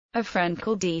A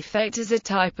Frenkel defect is a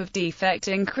type of defect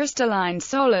in crystalline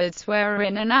solids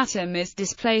wherein an atom is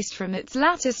displaced from its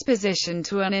lattice position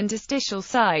to an interstitial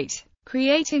site,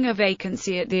 creating a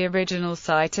vacancy at the original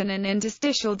site and an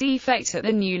interstitial defect at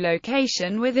the new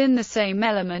location within the same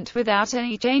element without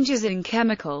any changes in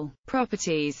chemical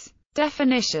properties.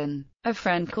 Definition: a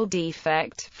Frenkel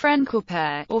defect, Frenkel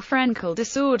pair, or Frenkel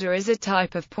disorder is a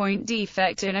type of point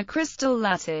defect in a crystal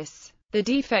lattice. The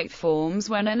defect forms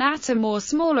when an atom or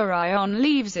smaller ion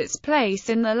leaves its place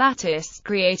in the lattice,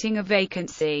 creating a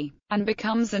vacancy, and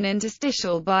becomes an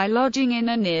interstitial by lodging in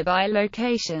a nearby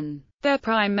location. Their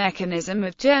prime mechanism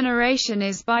of generation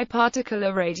is by particle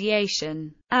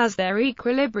irradiation, as their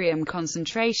equilibrium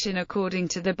concentration according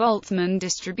to the Boltzmann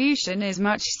distribution is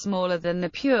much smaller than the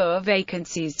pure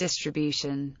vacancies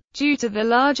distribution. Due to the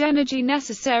large energy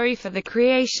necessary for the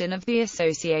creation of the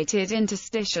associated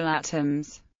interstitial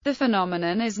atoms, the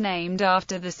phenomenon is named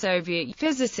after the Soviet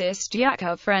physicist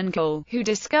Yakov Frenkel, who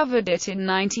discovered it in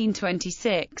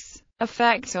 1926.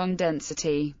 Effect on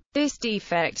density. This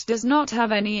defect does not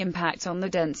have any impact on the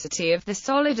density of the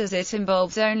solid as it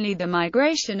involves only the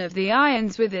migration of the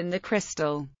ions within the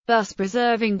crystal, thus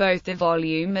preserving both the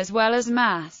volume as well as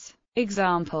mass.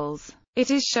 Examples. It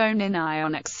is shown in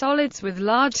ionic solids with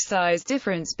large size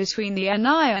difference between the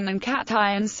anion and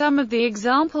cation. Some of the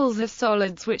examples of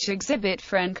solids which exhibit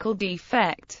Frenkel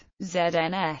defect: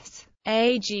 ZNS,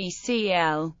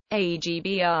 AgCl,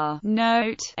 AgBr.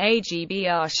 Note: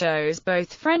 AgBr shows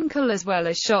both Frenkel as well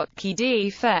as Schottky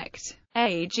defect.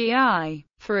 AgI.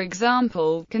 For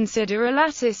example, consider a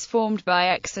lattice formed by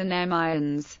X and M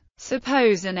ions.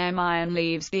 Suppose an M ion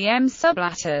leaves the M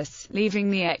sublattice,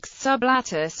 leaving the X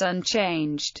sublattice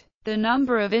unchanged. The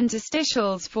number of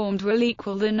interstitials formed will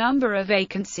equal the number of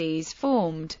vacancies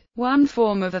formed. One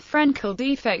form of a Frenkel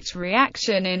defect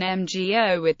reaction in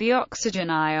MgO with the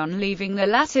oxygen ion leaving the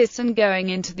lattice and going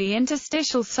into the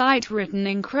interstitial site, written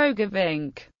in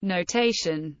Kroger-Vink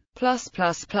notation.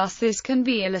 This can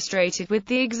be illustrated with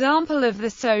the example of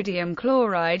the sodium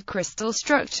chloride crystal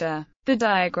structure. The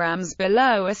diagrams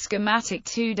below are schematic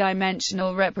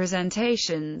two-dimensional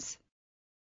representations.